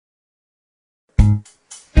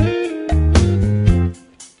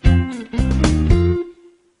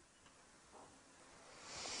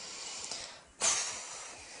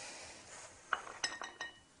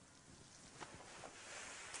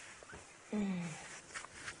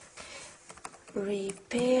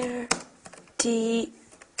Repair the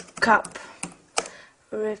cup.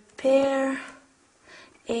 Repair.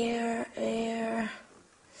 Air.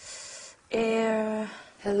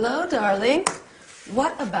 Hello, darling.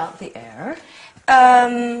 What about the air?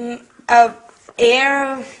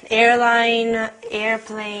 Airline,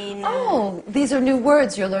 airplane. Oh, these are new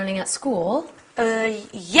words you're learning at school.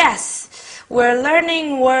 Yes. We're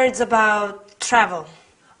learning words about travel.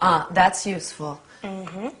 Ah, that's useful.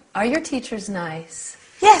 Mm-hmm. Are your teachers nice?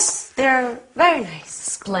 Yes, they're very nice.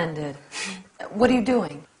 Splendid. What are you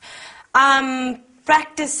doing? I'm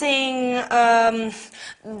practicing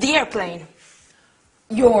the airplane.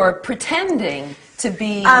 You're pretending to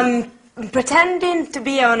be... I'm pretending to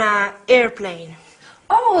be on an airplane.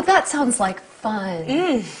 Oh, that sounds like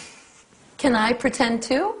fun. Can I pretend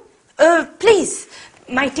too? Please.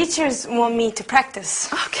 My teachers want me to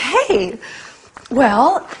practice. Okay.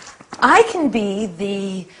 Well, I can be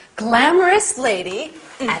the glamorous lady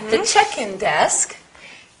at the check-in desk.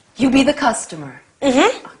 You be the customer.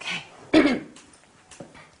 Okay.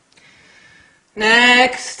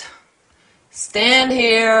 Next. Stand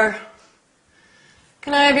here.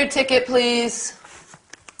 Can I have your ticket, please?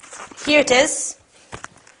 Here it is.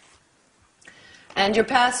 And your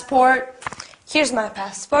passport? Here's my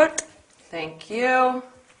passport. Thank you.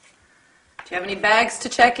 Do you have any bags to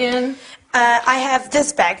check in? I have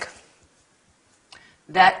this bag.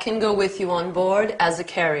 That can go with you on board as a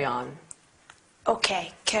carry-on.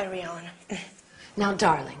 Okay, carry on. Now,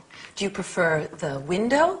 darling, do you prefer the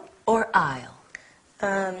window or aisle?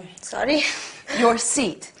 Sorry? Your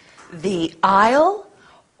seat, the aisle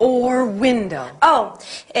or window? Oh,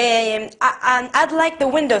 I'd like the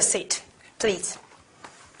window seat, please.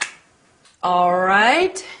 All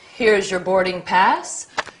right, here's your boarding pass.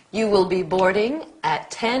 You will be boarding at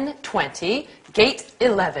 10:20, gate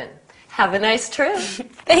 11. Have a nice trip.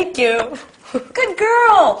 Thank you. Good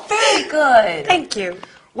girl. Very good. Thank you.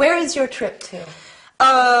 Where is your trip to?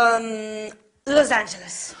 Los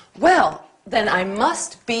Angeles. Well, then I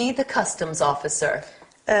must be the customs officer.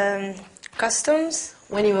 Customs?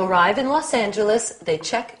 When you arrive in Los Angeles, they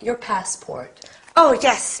check your passport. Oh,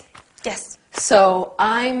 yes. Yes. So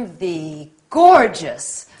I'm the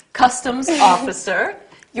gorgeous customs officer.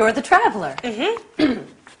 You're the traveler.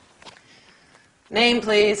 Name,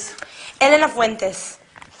 please. Elena Fuentes.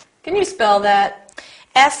 Can you spell that?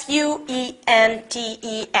 Fuentes.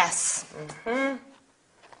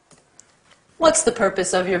 What's the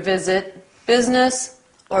purpose of your visit? Business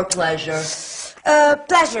or pleasure?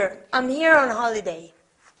 Pleasure. I'm here on holiday.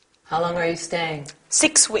 How long are you staying?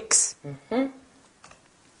 6 weeks.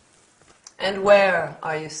 And where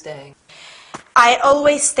are you staying? I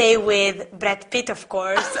always stay with Brad Pitt, of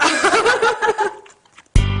course.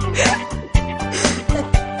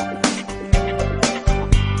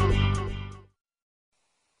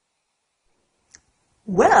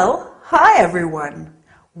 Well, hi everyone.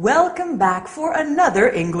 Welcome back for another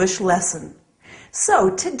English lesson. So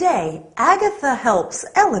today, Agatha helps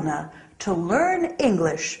Elena to learn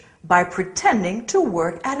English by pretending to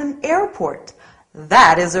work at an airport.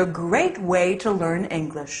 That is a great way to learn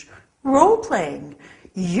English. Role-playing.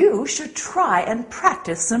 You should try and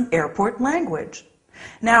practice some airport language.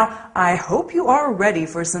 Now, I hope you are ready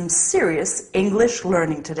for some serious English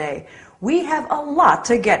learning today. We have a lot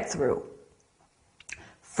to get through.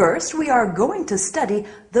 First, we are going to study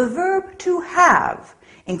the verb to have,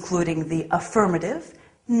 including the affirmative,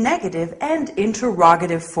 negative, and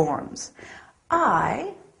interrogative forms.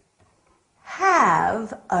 I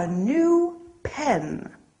have a new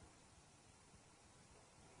pen.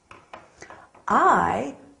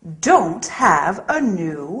 I don't have a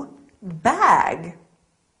new bag.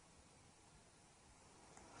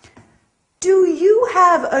 Do you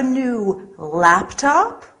have a new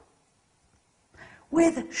laptop?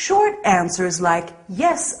 With short answers like,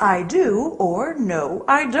 yes, I do, or no,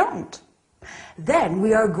 I don't. Then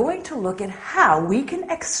we are going to look at how we can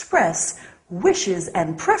express wishes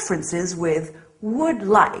and preferences with would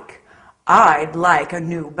like. I'd like a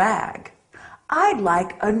new bag. I'd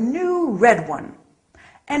like a new red one.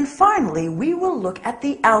 And finally, we will look at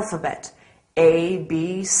the alphabet. A,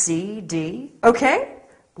 B, C, D. Okay?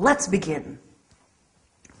 Let's begin.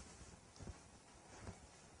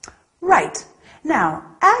 Right.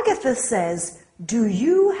 Now, Agatha says, do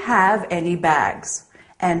you have any bags?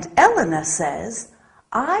 And Elena says,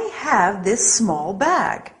 I have this small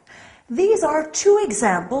bag. These are two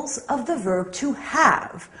examples of the verb to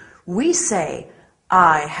have. We say,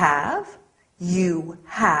 I have, you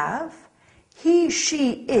have, he,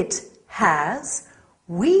 she, it has,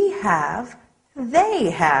 we have, they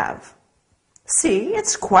have. See,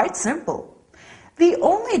 it's quite simple. The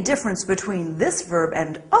only difference between this verb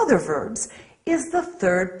and other verbs is the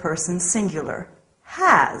third person singular,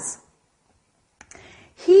 has.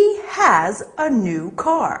 He has a new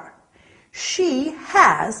car. She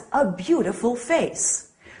has a beautiful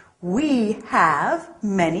face. We have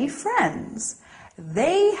many friends.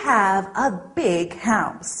 They have a big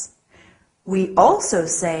house. We also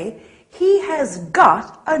say, he has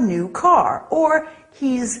got a new car, or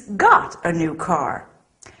he's got a new car.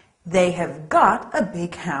 They have got a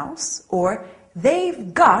big house, or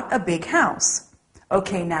they've got a big house.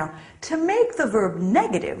 Okay, now, to make the verb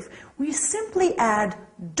negative, we simply add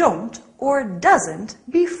don't or doesn't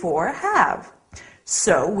before have.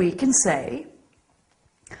 So we can say,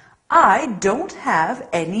 I don't have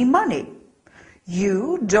any money.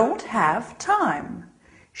 You don't have time.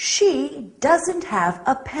 She doesn't have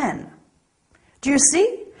a pen. Do you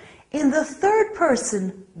see? In the third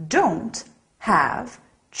person, don't have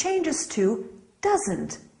changes to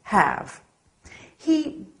doesn't have.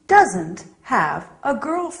 He doesn't have a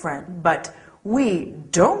girlfriend, but we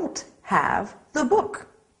don't have the book.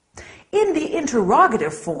 In the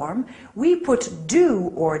interrogative form, we put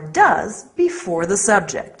do or does before the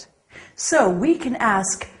subject. So we can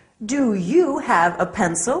ask, do you have a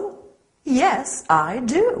pencil? Yes, I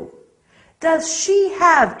do. Does she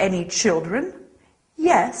have any children?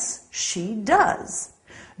 Yes, she does.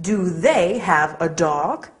 Do they have a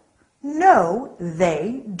dog? No,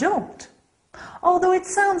 they don't. Although it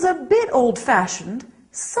sounds a bit old-fashioned,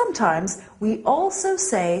 sometimes we also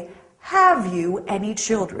say, have you any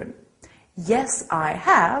children? Yes, I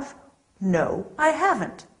have. No, I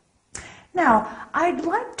haven't. Now, I'd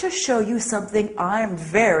like to show you something I'm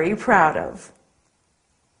very proud of.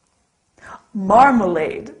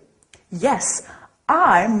 Marmalade. Yes,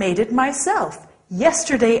 I made it myself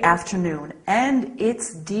yesterday afternoon, and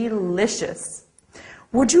it's delicious.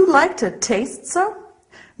 Would you like to taste some?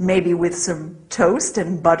 Maybe with some toast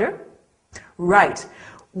and butter? Right.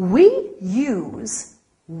 We use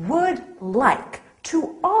would like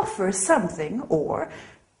to offer something, or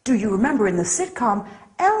do you remember in the sitcom,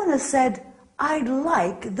 Elena said, I'd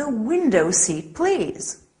like the window seat,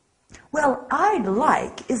 please. Well, I'd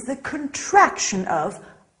like is the contraction of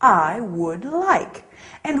I would like,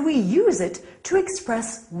 and we use it to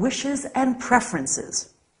express wishes and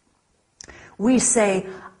preferences. We say,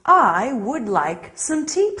 I would like some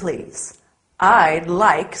tea, please. I'd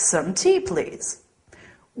like some tea, please.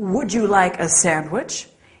 Would you like a sandwich?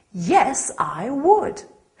 Yes, I would.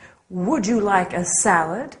 Would you like a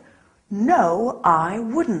salad? No, I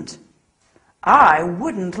wouldn't. I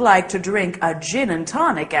wouldn't like to drink a gin and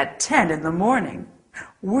tonic at 10 in the morning.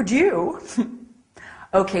 Would you?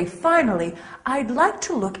 Okay, finally, I'd like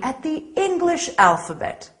to look at the English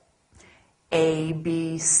alphabet. A,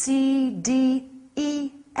 B, C, D,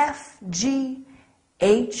 E, F, G,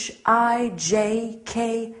 H, I, J,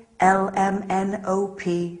 K, L, M, N, O,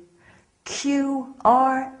 P, Q,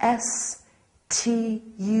 R, S, T,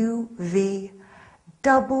 U, V,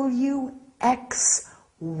 W, X,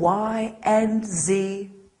 Y, and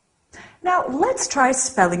Z. Now, let's try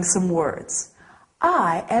spelling some words.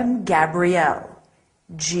 I am Gabrielle.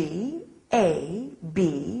 G-A-B-R-I-E-L-L-E.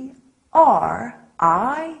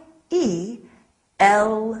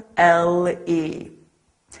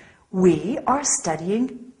 We are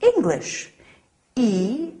studying English.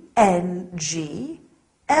 E-N-G-L-I-S-H.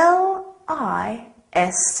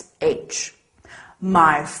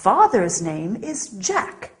 My father's name is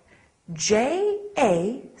Jack. J-A-C-K.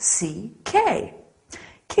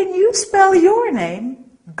 Can you spell your name?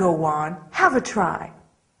 Go on, have a try.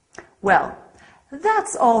 Well,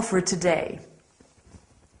 that's all for today.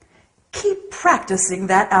 Keep practicing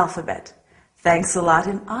that alphabet. Thanks a lot,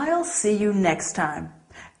 and I'll see you next time.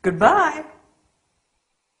 Goodbye.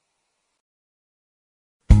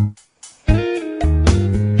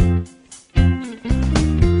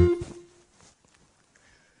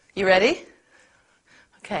 You ready?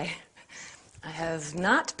 Okay. I have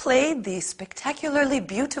not played the spectacularly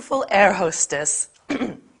beautiful air hostess.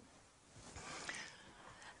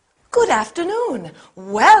 Good afternoon.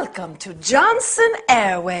 Welcome to Johnson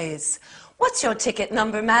Airways. What's your ticket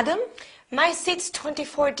number, madam? My seat's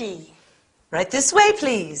 24D. Right this way,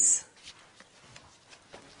 please.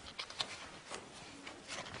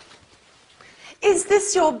 Is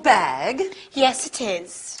this your bag? Yes, it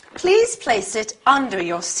is. Please place it under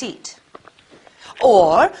your seat.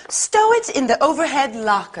 Or stow it in the overhead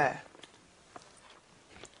locker.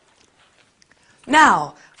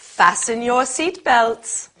 Now, fasten your seat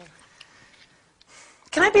belts.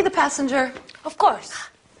 Can I be the passenger? Of course.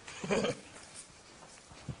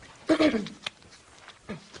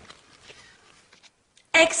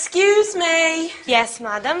 Excuse me. Yes,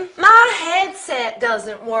 madam. My headset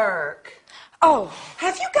doesn't work. Oh,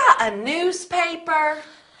 Have you got a newspaper?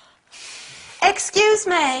 Excuse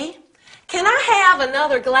me. Can I have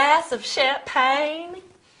another glass of champagne?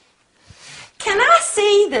 Can I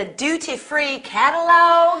see the duty-free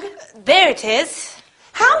catalog? there it is.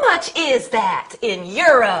 How much is that in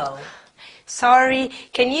euro? Sorry,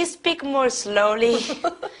 can you speak more slowly?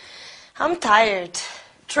 I'm tired.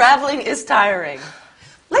 Traveling is tiring.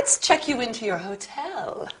 Let's check you into your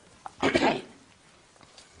hotel. Okay.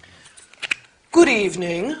 Good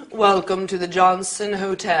evening. Welcome to the Johnson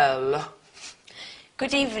Hotel.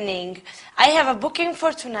 Good evening. I have a booking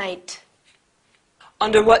for tonight.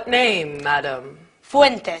 Under what name, madam?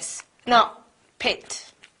 Fuentes. No,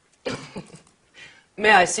 Pitt.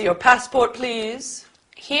 May I see your passport, please?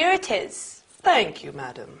 Here it is. Thank you,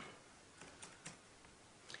 madam.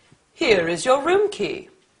 Here is your room key.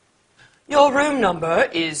 Your room number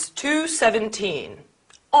is 217,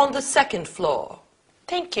 on the second floor.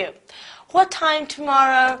 Thank you. What time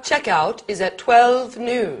tomorrow? Checkout is at 12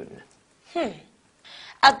 noon.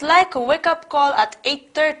 I'd like a wake-up call at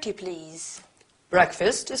 8:30, please.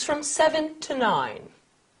 Breakfast is from 7 to 9.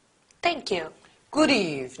 Thank you. Good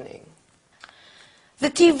evening. The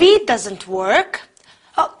TV doesn't work.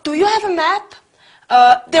 Oh, do you have a map?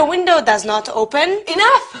 The window does not open.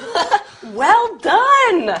 Enough! Well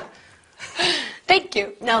done! Thank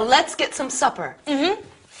you. Now let's get some supper.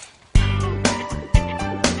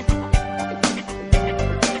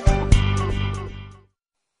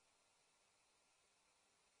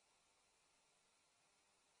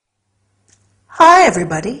 Hi,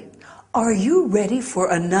 everybody. Are you ready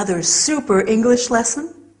for another super English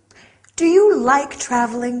lesson? Do you like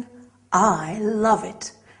traveling? I love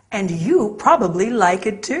it. And you probably like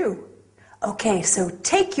it too. Okay, so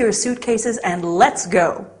take your suitcases and let's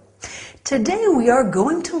go. Today we are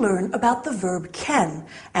going to learn about the verb can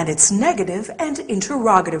and its negative and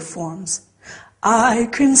interrogative forms. I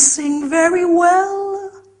can sing very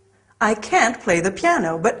well. I can't play the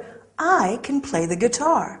piano, but I can play the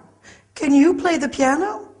guitar. Can you play the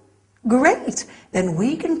piano? Great, then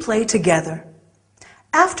we can play together.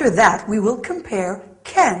 After that, we will compare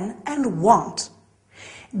can and want.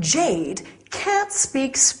 Jade can't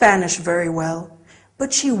speak Spanish very well,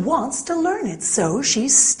 but she wants to learn it, so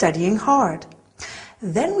she's studying hard.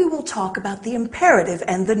 Then we will talk about the imperative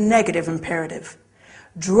and the negative imperative.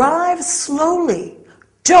 Drive slowly.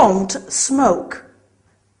 Don't smoke.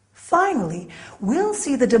 Finally, we'll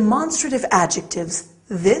see the demonstrative adjectives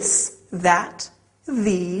this, that,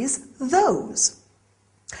 these, those.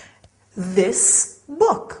 This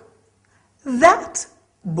book. That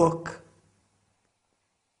book.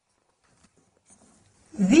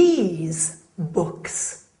 These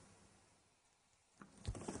books.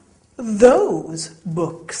 Those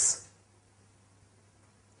books.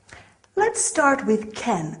 Let's start with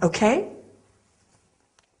can, okay?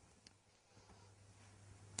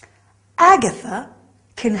 Agatha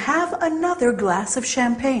can have another glass of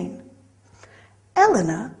champagne.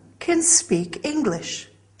 Elena can speak English.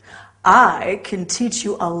 I can teach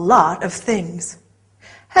you a lot of things.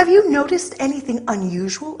 Have you noticed anything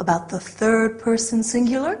unusual about the third person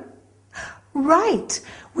singular? Right.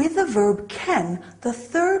 With the verb can, the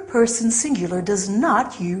third person singular does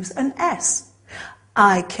not use an S.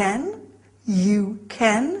 I can, you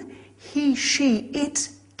can, he, she, it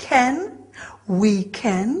can, we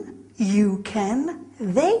can, you can,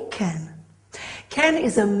 they can. Can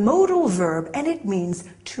is a modal verb and it means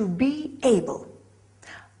to be able.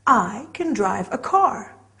 I can drive a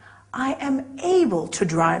car. I am able to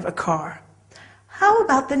drive a car. How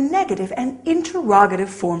about the negative and interrogative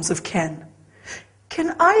forms of can?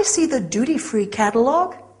 Can I see the duty-free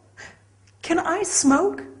catalog? Can I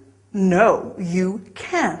smoke? No, you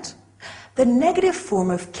can't. The negative form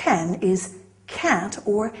of can is can't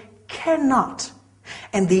or cannot.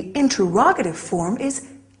 And the interrogative form is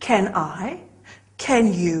can I?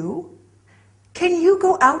 Can you? Can you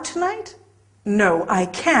go out tonight? No, I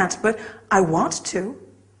can't, but I want to.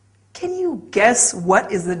 Can you guess what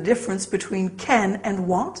is the difference between can and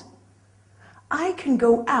want? I can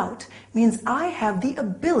go out means I have the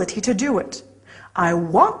ability to do it. I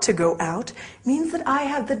want to go out means that I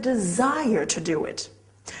have the desire to do it.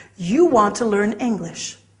 You want to learn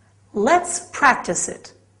English. Let's practice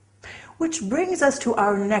it. Which brings us to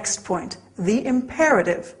our next point, the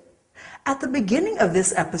imperative. At the beginning of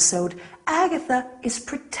this episode, Agatha is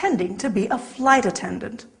pretending to be a flight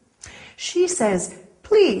attendant. She says,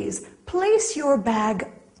 please place your bag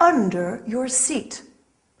under your seat.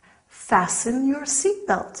 Fasten your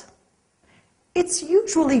seatbelt. It's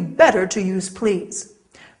usually better to use please.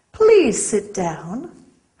 Please sit down.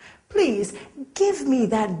 please give me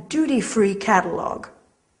that duty-free catalog.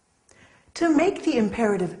 To make the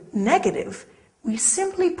imperative negative, we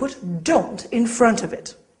simply put don't in front of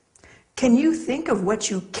it. Can you think of what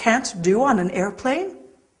you can't do on an airplane?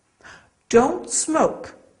 Don't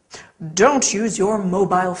smoke. Don't use your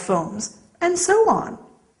mobile phones, and so on.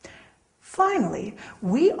 Finally,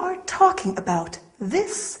 we are talking about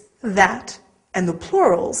this, that, and the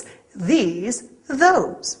plurals, these,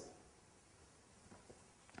 those.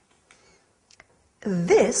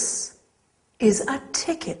 This is a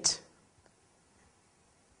ticket.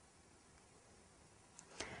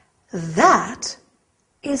 That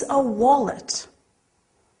is a wallet.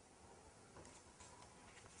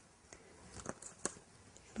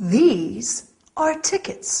 These are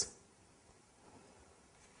tickets.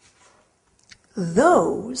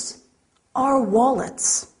 Those are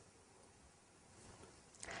wallets.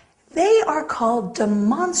 They are called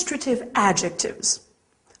demonstrative adjectives.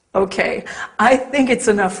 Okay, I think it's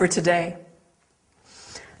enough for today.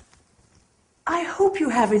 I hope you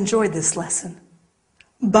have enjoyed this lesson.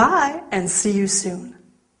 Bye, and see you soon.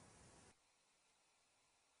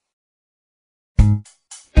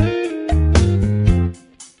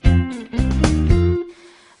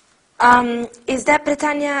 Is that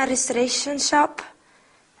Britannia restoration shop?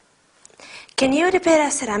 Can you repair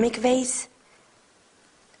a ceramic vase?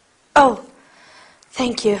 Oh,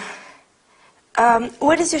 thank you.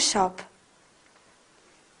 What is your shop?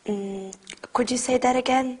 Could you say that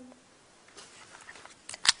again?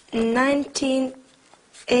 19A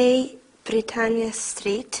Britannia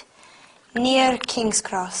Street, near King's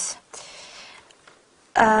Cross.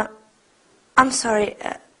 I'm sorry,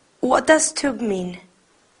 what does tube mean?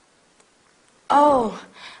 Oh,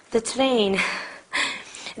 the train.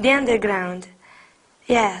 The underground.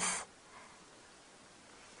 Yes.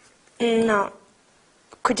 No.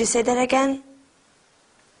 Could you say that again?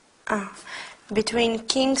 Oh. Between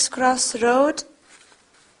King's Cross Road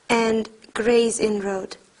and Gray's Inn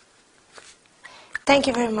Road. Thank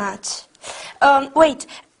you very much. Wait.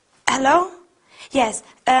 Hello? Yes.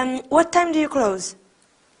 What time do you close?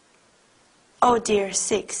 Oh dear,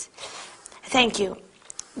 6. Thank you.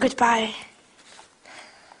 Goodbye.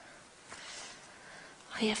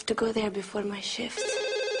 I have to go there before my shift.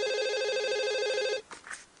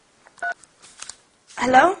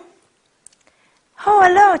 Hello? Oh,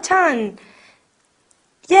 hello, Chan.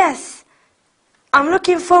 Yes, I'm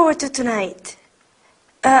looking forward to tonight.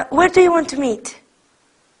 Where do you want to meet?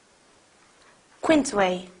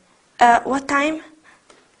 Queensway. What time?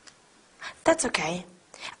 That's okay.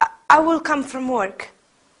 I will come from work.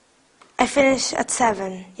 I finish at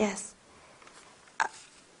 7, yes.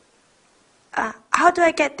 How do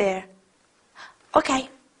I get there? Okay.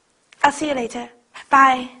 I'll see you later.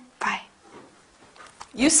 Bye. Bye.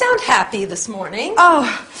 You sound happy this morning. Oh,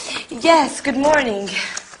 yes, good morning.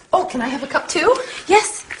 Oh, can I have a cup too?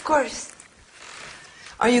 Yes, of course.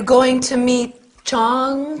 Are you going to meet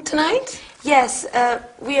Chong tonight? Yes,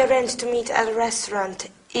 we arranged to meet at a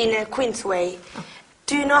restaurant in Queensway. Oh.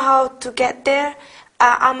 Do you know how to get there?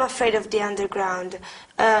 I'm afraid of the underground.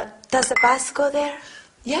 Does the bus go there?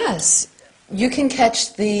 Yes. You can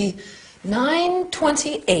catch the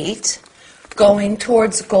 9:28 going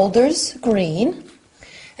towards Golders Green,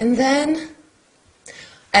 and then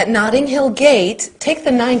at Notting Hill Gate, take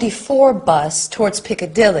the 94 bus towards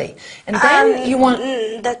Piccadilly, and then you want...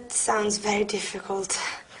 That sounds very difficult.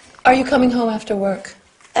 Are you coming home after work?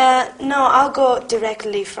 No, I'll go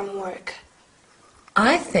directly from work.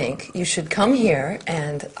 I think you should come here,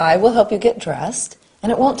 and I will help you get dressed,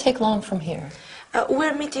 and it won't take long from here.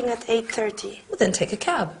 We're meeting at 8:30. Well, then take a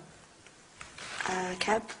cab.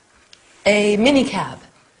 Cab? A mini cab.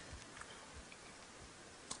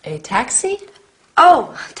 A taxi?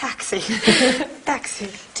 Oh, taxi. Taxi.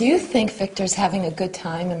 Do you think Victor's having a good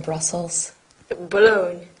time in Brussels?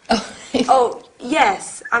 Boulogne. Oh, oh,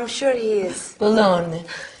 yes, I'm sure he is. Boulogne,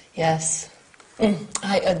 yes.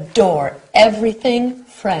 I adore everything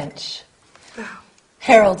French. Oh.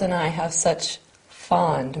 Harold and I have such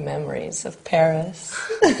fond memories of Paris.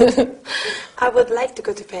 I would like to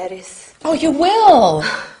go to Paris. Oh, you will.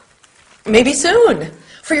 Maybe soon,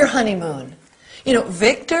 for your honeymoon. You know,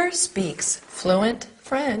 Victor speaks fluent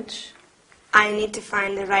French. I need to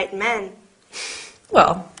find the right man.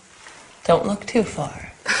 Well, don't look too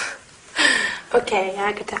far. Okay,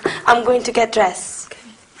 Agatha. I'm going to get dressed.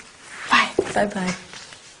 Okay. Bye. Bye-bye.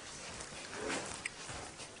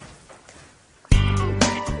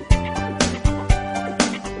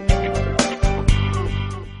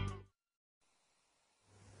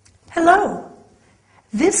 Hello.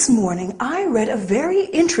 This morning I read a very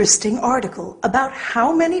interesting article about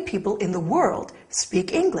how many people in the world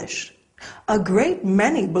speak English. A great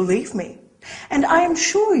many, believe me. And I am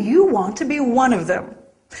sure you want to be one of them.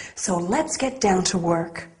 So let's get down to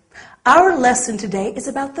work. Our lesson today is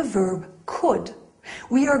about the verb could.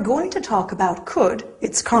 We are going to talk about could,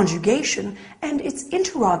 its conjugation, and its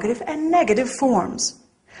interrogative and negative forms.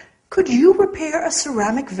 Could you repair a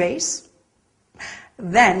ceramic vase?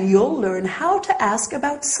 Then you'll learn how to ask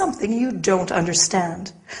about something you don't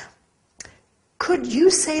understand. Could you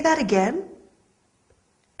say that again?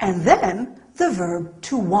 And then the verb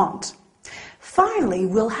to want. Finally,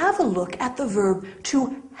 we'll have a look at the verb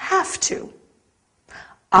to have to.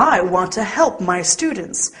 I want to help my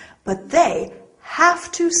students, but they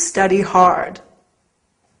have to study hard.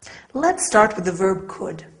 Let's start with the verb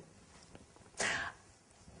could.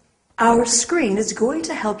 Our screen is going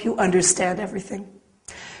to help you understand everything.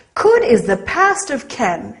 Could is the past of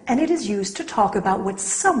can, and it is used to talk about what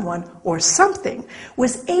someone or something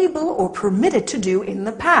was able or permitted to do in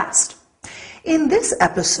the past. In this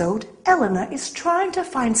episode, Elena is trying to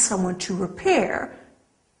find someone to repair.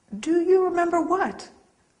 Do you remember what?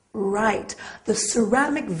 Right, the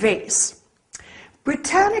ceramic vase.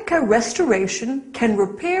 Britannica Restoration can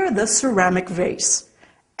repair the ceramic vase.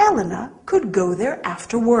 Elena could go there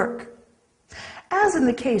after work. As in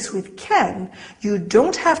the case with can, you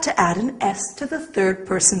don't have to add an S to the third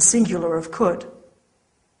person singular of could.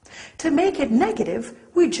 To make it negative,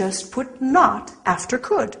 we just put not after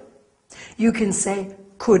could. You can say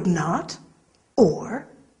could not or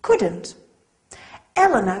couldn't.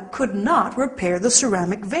 Elena could not repair the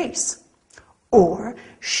ceramic vase. Or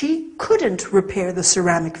she couldn't repair the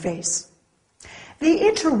ceramic vase. The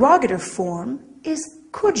interrogative form is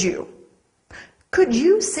could you. Could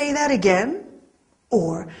you say that again?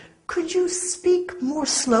 Or, could you speak more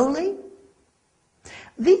slowly?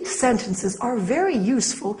 These sentences are very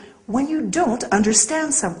useful when you don't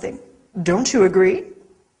understand something. Don't you agree?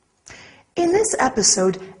 In this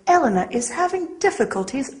episode, Elena is having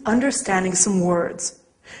difficulties understanding some words.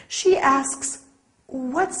 She asks,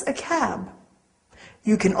 "What's a cab?"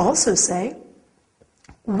 You can also say,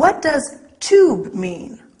 "What does tube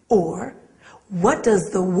mean?" Or, "What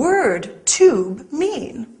does the word tube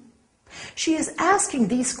mean?" She is asking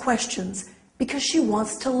these questions because she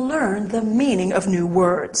wants to learn the meaning of new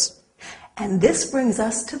words. And this brings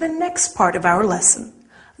us to the next part of our lesson,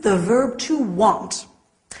 the verb to want.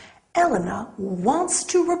 Elena wants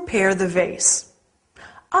to repair the vase.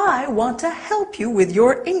 I want to help you with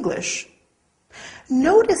your English.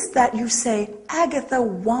 Notice that you say Agatha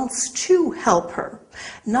wants to help her,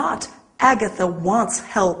 not Agatha wants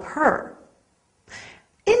help her.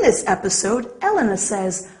 In this episode, Elena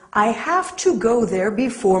says, I have to go there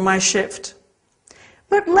before my shift.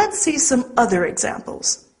 But let's see some other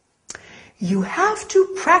examples. You have to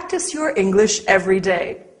practice your English every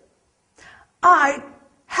day. I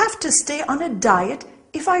have to stay on a diet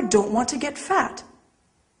if I don't want to get fat.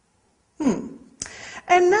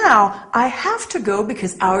 And now I have to go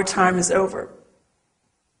because our time is over.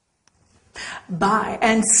 Bye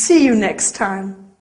and see you next time.